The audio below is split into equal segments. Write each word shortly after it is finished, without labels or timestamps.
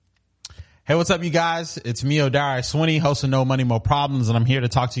Hey, what's up, you guys? It's me, Odari Swinney, host of No Money, Mo Problems, and I'm here to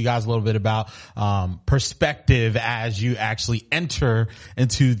talk to you guys a little bit about perspective as you actually enter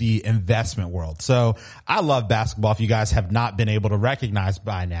into the investment world. So I love basketball, if you guys have not been able to recognize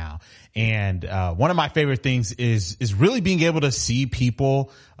by now. And one of my favorite things is really being able to see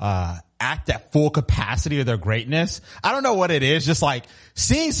people act at full capacity of their greatness. I don't know what it is, just like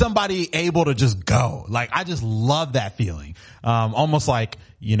seeing somebody able to just go. Like, I just love that feeling. Almost like,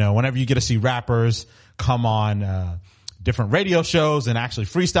 you know, whenever you get to see rappers come on different radio shows and actually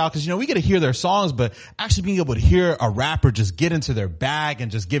freestyle, because, you know, we get to hear their songs, but actually being able to hear a rapper just get into their bag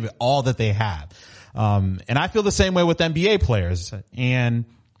and just give it all that they have. And I feel the same way with NBA players. And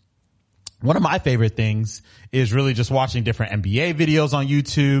one of my favorite things is really just watching different NBA videos on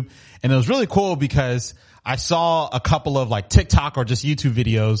YouTube. And it was really cool because I saw a couple of like TikTok or just YouTube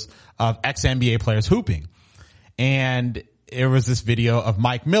videos of ex-NBA players hooping. And there was this video of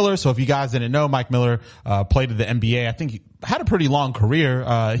Mike Miller. So if you guys didn't know, Mike Miller played in the NBA. I think he had a pretty long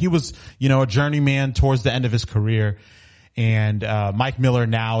career. He was, you know, a journeyman towards the end of his career. And Mike Miller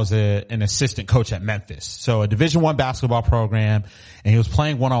now is an assistant coach at Memphis. So a Division I basketball program, and he was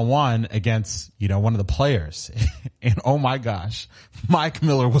playing one-on-one against, you know, one of the players. And oh my gosh, Mike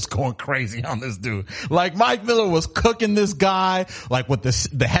Miller was going crazy on this dude. Like, Mike Miller was cooking this guy, like with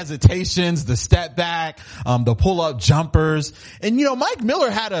the hesitations, the step back, the pull-up jumpers. And, you know, Mike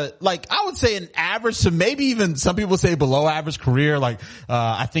Miller had I would say an average to maybe even some people say below average career. Like,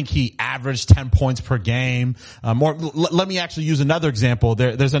 I think he averaged 10 points per game. Let me actually use another example.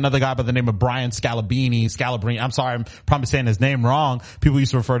 There's another guy by the name of Brian Scalabrine. I'm sorry, I'm probably saying his name wrong. People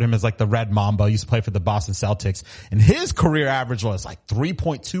used to refer to him as like the Red Mamba. He used to play for the Boston Celtics. And his career average was like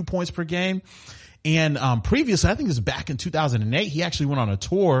 3.2 points per game. And previously, I think it was back in 2008, he actually went on a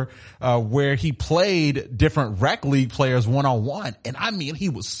tour where he played different rec league players one-on-one. And I mean, he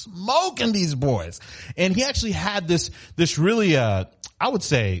was smoking these boys. And he actually had this really, I would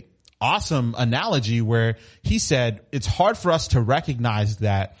say, awesome analogy where he said it's hard for us to recognize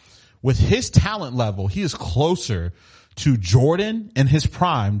that with his talent level, he is closer to Jordan in his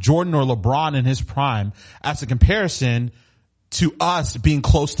prime, Jordan or LeBron in his prime, as a comparison to us being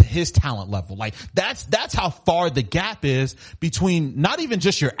close to his talent level. Like, that's how far the gap is between not even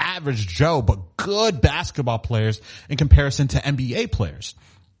just your average Joe, but good basketball players in comparison to NBA players.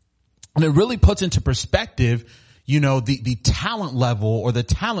 And it really puts into perspective, you know, the talent level or the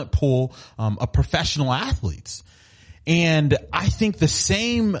talent pool of professional athletes. And I think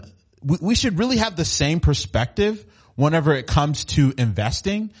we should really have the same perspective whenever it comes to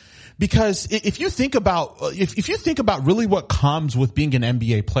investing. Because if you think about really what comes with being an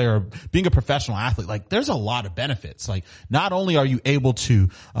NBA player, being a professional athlete, like, there's a lot of benefits. Like, not only are you able to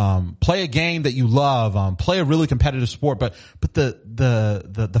play a game that you love, play a really competitive sport, but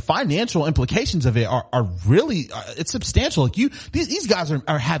the financial implications of it are really it's substantial. Like, these guys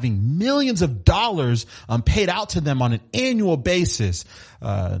are having millions of dollars paid out to them on an annual basis.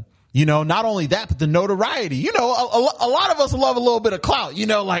 You know, not only that, but the notoriety. You know, a lot of us love a little bit of clout. You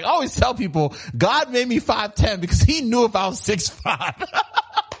know, like, I always tell people, God made me 5'10" because he knew if I was 6'5".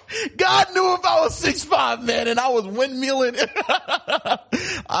 God knew if I was 6'5", man, and I was windmilling.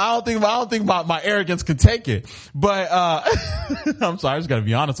 I don't think my arrogance could take it. But I'm sorry, I just gotta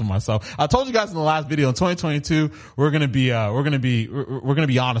be honest with myself. I told you guys in the last video, in 2022, we're gonna be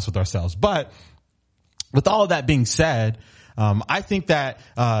honest with ourselves. But with all of that being said, I think that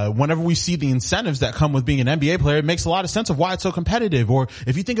whenever we see the incentives that come with being an NBA player, it makes a lot of sense of why it's so competitive. Or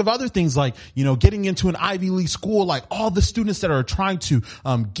if you think of other things like, you know, getting into an Ivy League school, like all the students that are trying to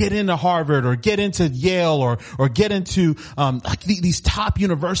get into Harvard or get into Yale or get into like these top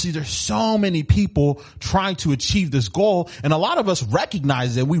universities. There's so many people trying to achieve this goal, and a lot of us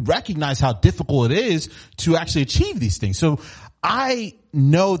recognize it. We recognize how difficult it is to actually achieve these things. So I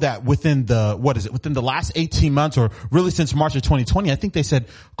know that within the last 18 months, or really since March of 2020, I think they said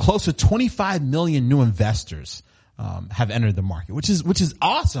close to 25 million new investors have entered the market, which is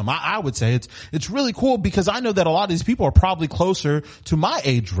awesome. I would say it's really cool, because I know that a lot of these people are probably closer to my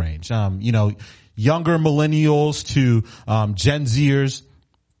age range. You know, younger millennials to Gen Zers,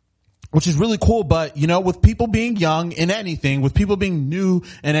 which is really cool. But, you know, with people being young in anything, with people being new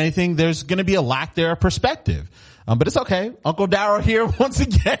in anything, there's going to be a lack there of perspective. But it's okay. Uncle Darryl here once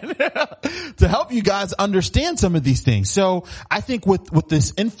again to help you guys understand some of these things. So I think with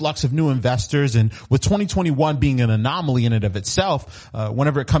this influx of new investors, and with 2021 being an anomaly in and of itself,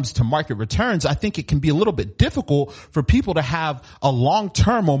 whenever it comes to market returns, I think it can be a little bit difficult for people to have a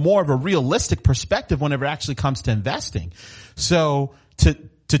long-term or more of a realistic perspective whenever it actually comes to investing. So to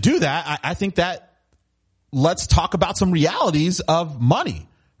do that, I think that let's talk about some realities of money.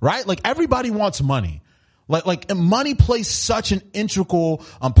 right? Like everybody wants money. Like money plays such an integral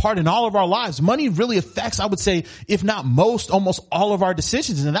part in all of our lives. Money really affects, I would say, if not most, almost all of our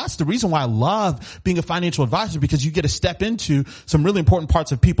decisions. And that's the reason why I love being a financial advisor, because you get to step into some really important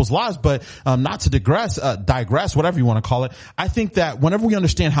parts of people's lives. But not to digress, whatever you want to call it. I think that whenever we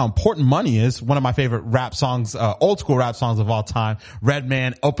understand how important money is, one of my favorite rap songs, old school rap songs of all time,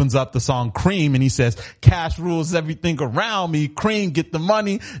 Redman opens up the song Cream and he says, cash rules everything around me. Cream, get the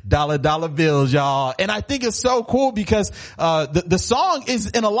money, dollar bills, y'all. And I think it's so cool because the song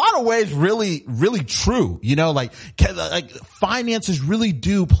is in a lot of ways really true. You know, like finances really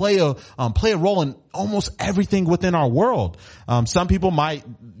do play a role in almost everything within our world. Some people might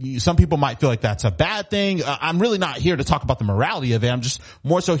feel like that's a bad thing. I'm really not here to talk about the morality of it. I'm just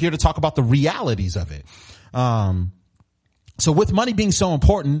more so here to talk about the realities of it. So with money being so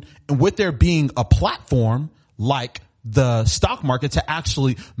important, and with there being a platform like the stock market to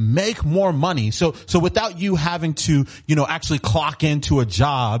actually make more money. So without you having to, actually clock into a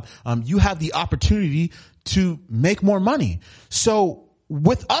job, you have the opportunity to make more money. So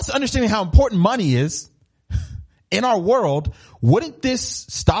with us understanding how important money is in our world, wouldn't this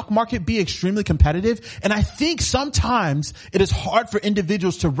stock market be extremely competitive? And I think sometimes it is hard for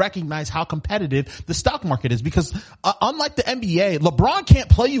individuals to recognize how competitive the stock market is, because unlike the NBA, LeBron can't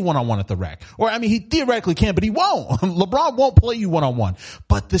play you one-on-one at the rec. Or, I mean, he theoretically can, but he won't. LeBron won't play you one-on-one.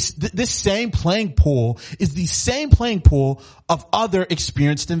 But this same playing pool is the same playing pool of other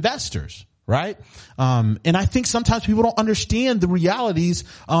experienced investors. Right? And I think sometimes people don't understand the realities,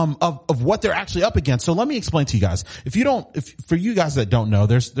 of what they're actually up against. So let me explain to you guys. For you guys that don't know,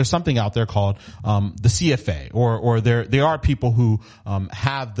 there's something out there called, the CFA, or there are people who,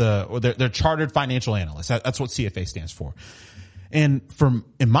 they're chartered financial analysts. That's what CFA stands for. And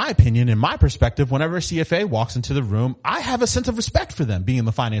in my opinion, in my perspective, whenever a CFA walks into the room, I have a sense of respect for them being in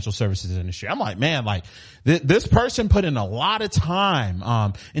the financial services industry. I'm like, man, this person put in a lot of time,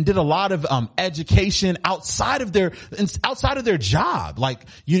 and did a lot of, education outside of their job. Like,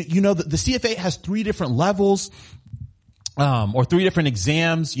 the CFA has 3 different levels, or 3 different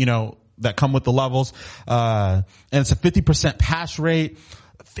exams, that come with the levels. And it's a 50% pass rate.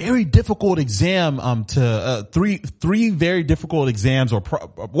 Very difficult exam, three very difficult exams, or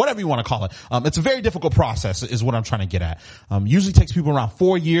whatever you want to call it. It's a very difficult process is what I'm trying to get at. Usually takes people around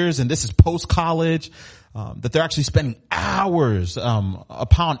 4 years, and this is post college, that they're actually spending hours,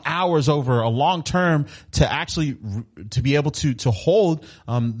 upon hours over a long term to be able to hold,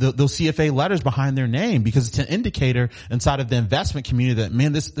 those CFA letters behind their name, because it's an indicator inside of the investment community that,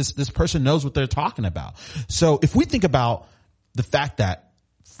 man, this person knows what they're talking about. So if we think about the fact that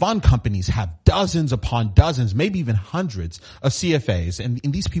fund companies have dozens upon dozens, maybe even hundreds of CFAs. And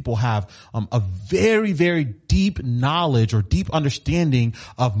these people have a very, very deep knowledge or deep understanding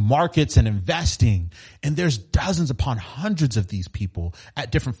of markets and investing. And there's dozens upon hundreds of these people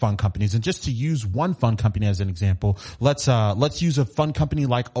at different fund companies. And just to use one fund company as an example, let's use a fund company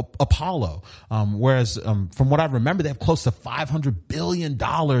like Apollo. Whereas, from what I remember, they have close to $500 billion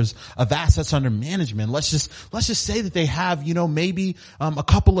of assets under management. Let's just say that they have, maybe, a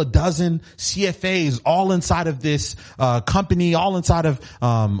couple of dozen CFAs all inside of this company, all inside of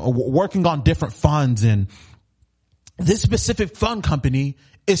working on different funds. And this specific fund company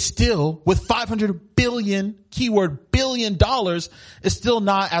is still, with $500 billion, keyword billion dollars, is still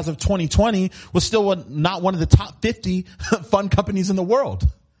not, as of 2020, was still not one of the top 50 fund companies in the world.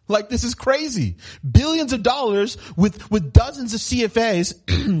 Like, this is crazy. Billions of dollars with dozens of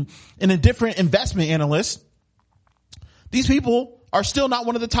CFAs and a different investment analyst. These people are still not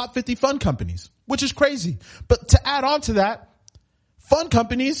one of the top 50 fund companies, which is crazy. But to add on to that, fund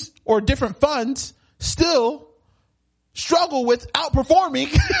companies or different funds still struggle with outperforming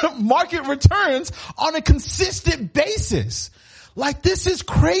market returns on a consistent basis. Like, this is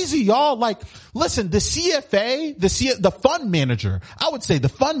crazy, y'all. Like, listen, the CFA, the fund manager, I would say the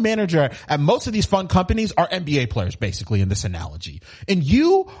fund manager at most of these fund companies are NBA players, basically, in this analogy. And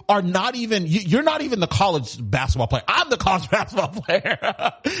you're not even the college basketball player. I'm the college basketball player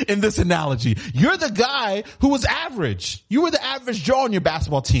in this analogy. You're the guy who was average. You were the average Joe on your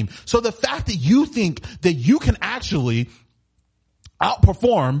basketball team. So the fact that you think that you can actually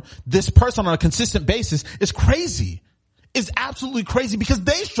outperform this person on a consistent basis is crazy. Is absolutely crazy, because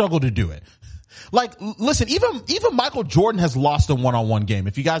they struggle to do it. Like, listen, even Michael Jordan has lost a one-on-one game.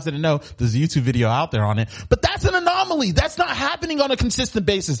 If you guys didn't know, there's a YouTube video out there on it. But that's an anomaly. anomaly. That's not happening on a consistent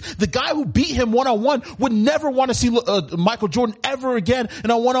basis. The guy who beat him one-on-one would never want to see Michael Jordan ever again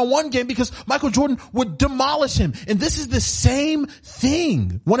in a one-on-one game because Michael Jordan would demolish him. And this is the same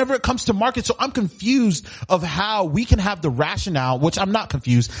thing whenever it comes to markets. So I'm confused of how we can have the rationale, which I'm not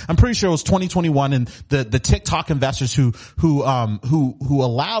confused. I'm pretty sure it was 2021 and the TikTok investors who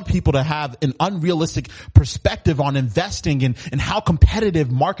allowed people to have an unrealistic perspective on investing and how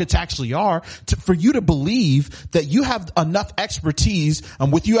competitive markets actually are for you to believe that you have enough expertise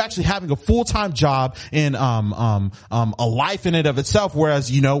with you actually having a full-time job and a life in it of itself.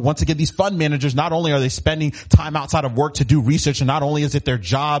 Whereas, once again, these fund managers, not only are they spending time outside of work to do research, and not only is it their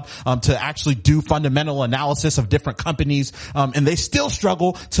job to actually do fundamental analysis of different companies, and they still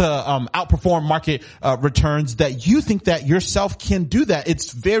struggle to outperform market returns, that you think that yourself can do that.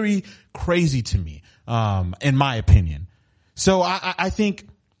 It's very crazy to me, in my opinion. So I think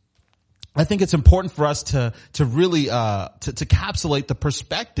it's important for us to really to capsulate the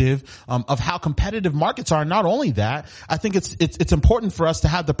perspective of how competitive markets are. Not only that, I think it's important for us to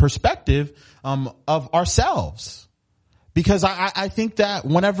have the perspective of ourselves. Because I think that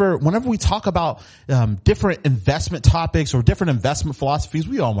whenever we talk about different investment topics or different investment philosophies,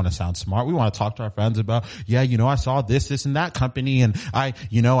 we all want to sound smart. We want to talk to our friends about, I saw this and that company, and I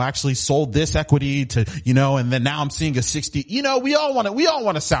actually sold this equity to, and then now I'm seeing a 60. We all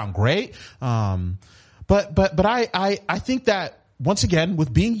want to sound great. But I think that, once again,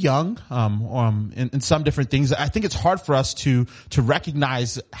 with being young, in some different things, I think it's hard for us to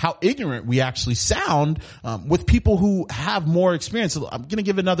recognize how ignorant we actually sound, with people who have more experience. I'm going to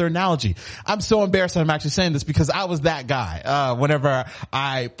give another analogy. I'm so embarrassed that I'm actually saying this because I was that guy. Whenever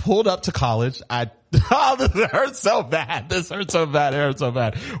I pulled up to college, this hurts so bad. It hurts so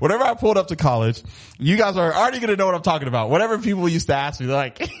bad. Whenever I pulled up to college, you guys are already going to know what I'm talking about. Whenever people used to ask me, they're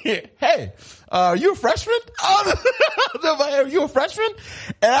like, hey, are you a freshman? Are you a freshman?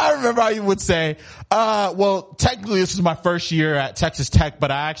 And I remember I would say, well, technically this is my first year at Texas Tech,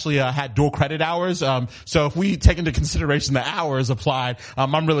 but I actually had dual credit hours. So if we take into consideration the hours applied,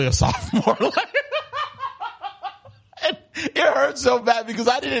 I'm really a sophomore. It hurt so bad because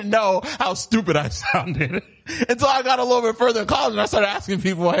I didn't know how stupid I sounded until I got a little bit further in college and I started asking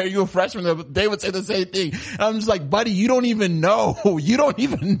people, hey, are you a freshman? They would say the same thing. And I'm just like, buddy, you don't even know. You don't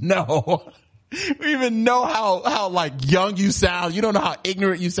even know how like young you sound. You don't know how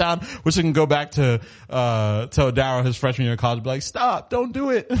ignorant you sound, which I can go back to Darryl, his freshman year in college, be like, stop, don't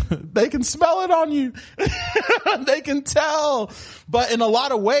do it. They can smell it on you. They can tell. But in a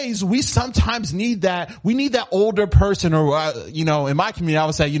lot of ways, we sometimes need that. We need that older person or, in my community, I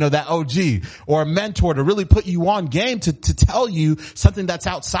would say, that OG or a mentor to really put you on game to tell you something that's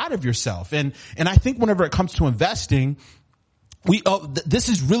outside of yourself. And I think whenever it comes to investing, this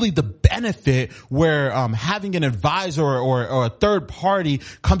is really the benefit where having an advisor or a third party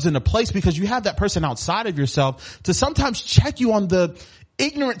comes into place, because you have that person outside of yourself to sometimes check you on the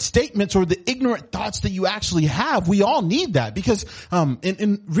ignorant statements or the ignorant thoughts that you actually have. We all need that because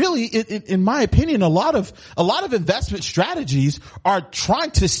in my opinion, a lot of investment strategies are trying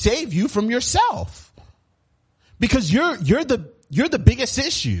to save you from yourself, because you're the biggest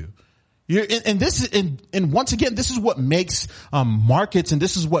issue. And once again, this is what makes markets, and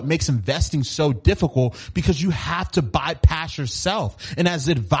this is what makes investing so difficult, because you have to bypass yourself. And as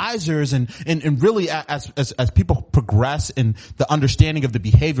advisors and really as people progress in the understanding of the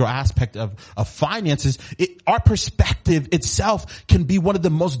behavioral aspect of finances, our perspective itself can be one of the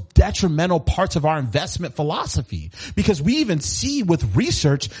most detrimental parts of our investment philosophy, because we even see with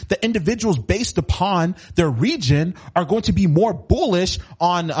research that individuals based upon their region are going to be more bullish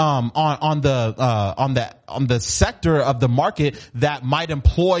on the sector of the market that might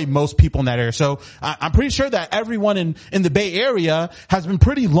employ most people in that area. So I'm pretty sure that everyone in the Bay Area has been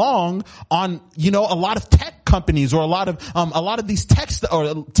pretty long on, a lot of tech companies or a lot of these tech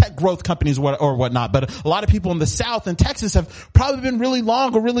growth companies or whatnot. But a lot of people in the South and Texas have probably been really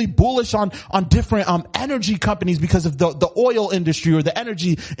long or really bullish on different energy companies because of the oil industry or the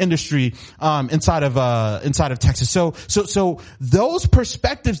energy industry inside of Texas. So those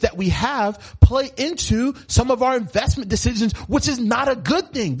perspectives that we have play into some of our investment decisions, which is not a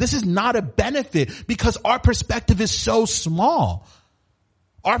good thing. This is not a benefit because our perspective is so small.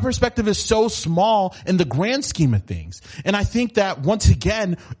 Our perspective is so small in the grand scheme of things. And I think that once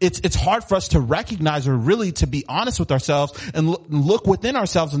again, it's hard for us to recognize or really to be honest with ourselves and look within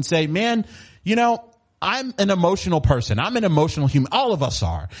ourselves and say, man, I'm an emotional person. I'm an emotional human. All of us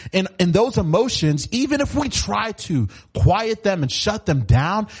are. And those emotions, even if we try to quiet them and shut them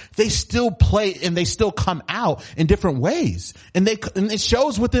down, they still play and they still come out in different ways. And it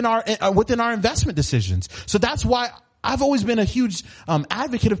shows within our investment decisions. So that's why I've always been a huge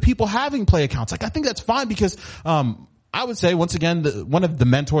advocate of people having play accounts. Like, I think that's fine because I would say, once again, one of the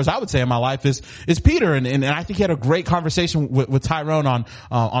mentors I would say in my life is Peter. And I think he had a great conversation with Tyrone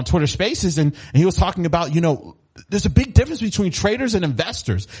on Twitter Spaces. And he was talking about, there's a big difference between traders and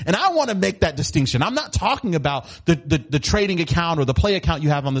investors. And I want to make that distinction. I'm not talking about the trading account or the play account you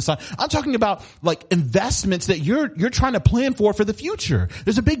have on the side. I'm talking about like investments that you're trying to plan for the future.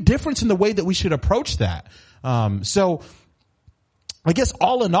 There's a big difference in the way that we should approach that. So I guess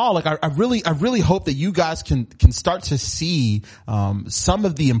all in all, like I really hope that you guys can start to see some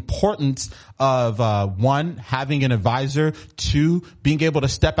of the importance of one, having an advisor, two, being able to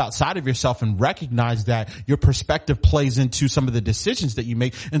step outside of yourself and recognize that your perspective plays into some of the decisions that you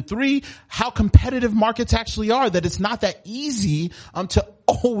make, and three, how competitive markets actually are, that it's not that easy to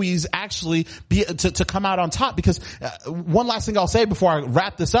always actually be to come out on top. Because one last thing I'll say before I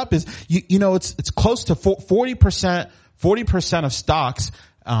wrap this up is it's close to 40% of stocks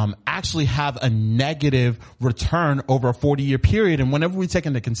actually have a negative return over a 40-year period. And whenever we take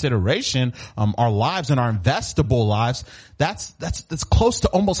into consideration our lives and our investable lives, that's close to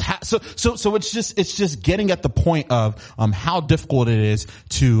almost half. So it's just getting at the point of how difficult it is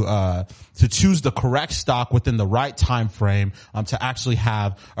to choose the correct stock within the right time frame to actually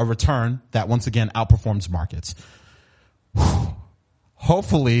have a return that once again outperforms markets. Whew.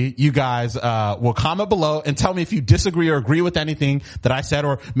 Hopefully you guys will comment below and tell me if you disagree or agree with anything that I said,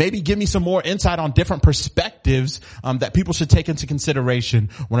 or maybe give me some more insight on different perspectives that people should take into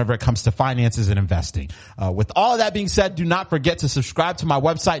consideration whenever it comes to finances and investing. With all of that being said, do not forget to subscribe to my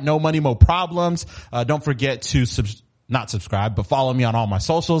website, No Money, Mo Problems. Don't forget to not subscribe, but follow me on all my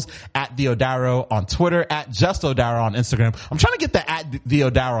socials, at The Odaro on Twitter, at Just Odaro on Instagram. I'm trying to get the at The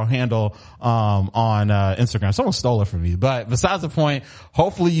Odaro handle on Instagram. Someone stole it from me. But besides the point,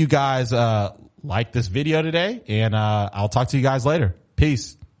 hopefully you guys like this video today, and I'll talk to you guys later.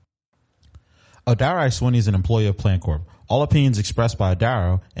 Peace. Odaro Iswini is an employee of Plancorp. All opinions expressed by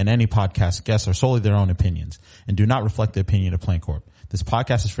Odaro and any podcast guests are solely their own opinions and do not reflect the opinion of Plancorp. This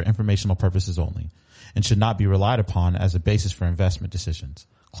podcast is for informational purposes only and should not be relied upon as a basis for investment decisions.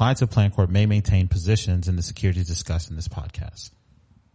 Clients of Plancorp may maintain positions in the securities discussed in this podcast.